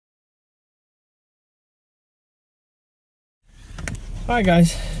Alright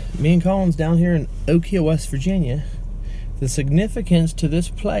guys, me and Colin's down here in Oak Hill, West Virginia. The significance to this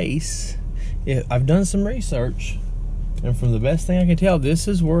place, I've done some research, and from the best thing I can tell, this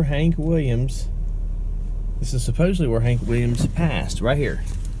is supposedly where Hank Williams passed, right here.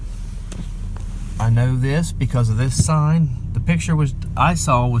 I know this because of this sign. The picture I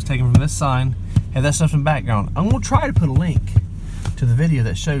saw was taken from this sign, had that stuff in the background. I'm gonna try to put a link to the video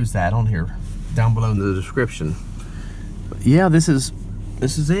that shows that on here, down below in the description. But yeah, this is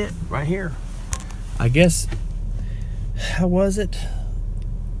it right here. I guess, how was it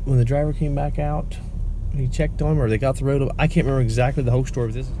when the driver came back out? He checked on him, or they got the road up. I can't remember exactly the whole story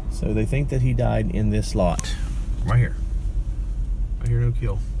of this. So they think that he died in this lot right here in Oak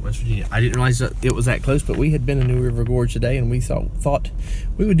Hill, West Virginia. I didn't realize that it was that close, but we had been in New River Gorge today, and we thought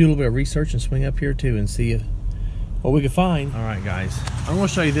we would do a little bit of research and swing up here too and see what we could find. All right, guys, I'm going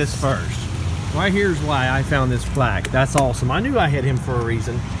to show you this first. Right here's why I found this plaque. That's awesome. I knew I had him for a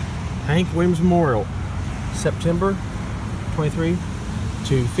reason. Hank Williams Memorial, September 23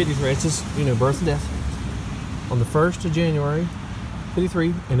 to 53. It's just, birth and death. On the 1st of January,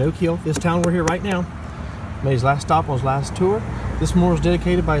 53 in Oak Hill, this town we're here right now. Made his last stop on his last tour. This memorial is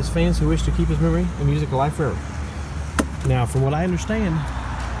dedicated by his fans who wish to keep his memory and music alive forever. Now, from what I understand,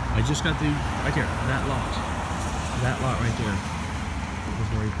 I just got right there, that lot right there was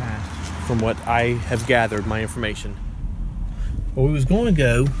where he passed. From what I have gathered, my information. Well, we was going to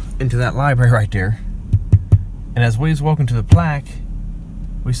go into that library right there, and as we was walking to the plaque,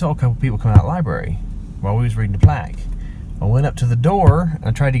 we saw a couple people coming out of the library while we was reading the plaque. I went up to the door,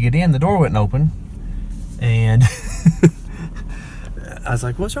 I tried to get in, the door wouldn't open, and I was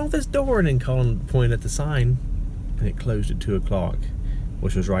like, what's wrong with this door? And then Colin pointed at the sign, and it closed at 2 o'clock,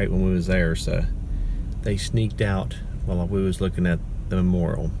 which was right when we was there, so they sneaked out while we was looking at the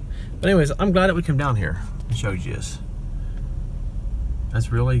memorial. But anyways, I'm glad that we came down here and showed you this.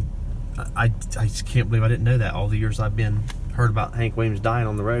 That's really, I just can't believe I didn't know that. All the years I've heard about Hank Williams dying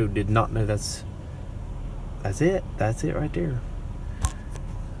on the road, did not know that's it right there.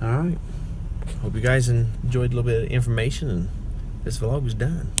 All right, hope you guys enjoyed a little bit of information, and this vlog was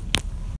done.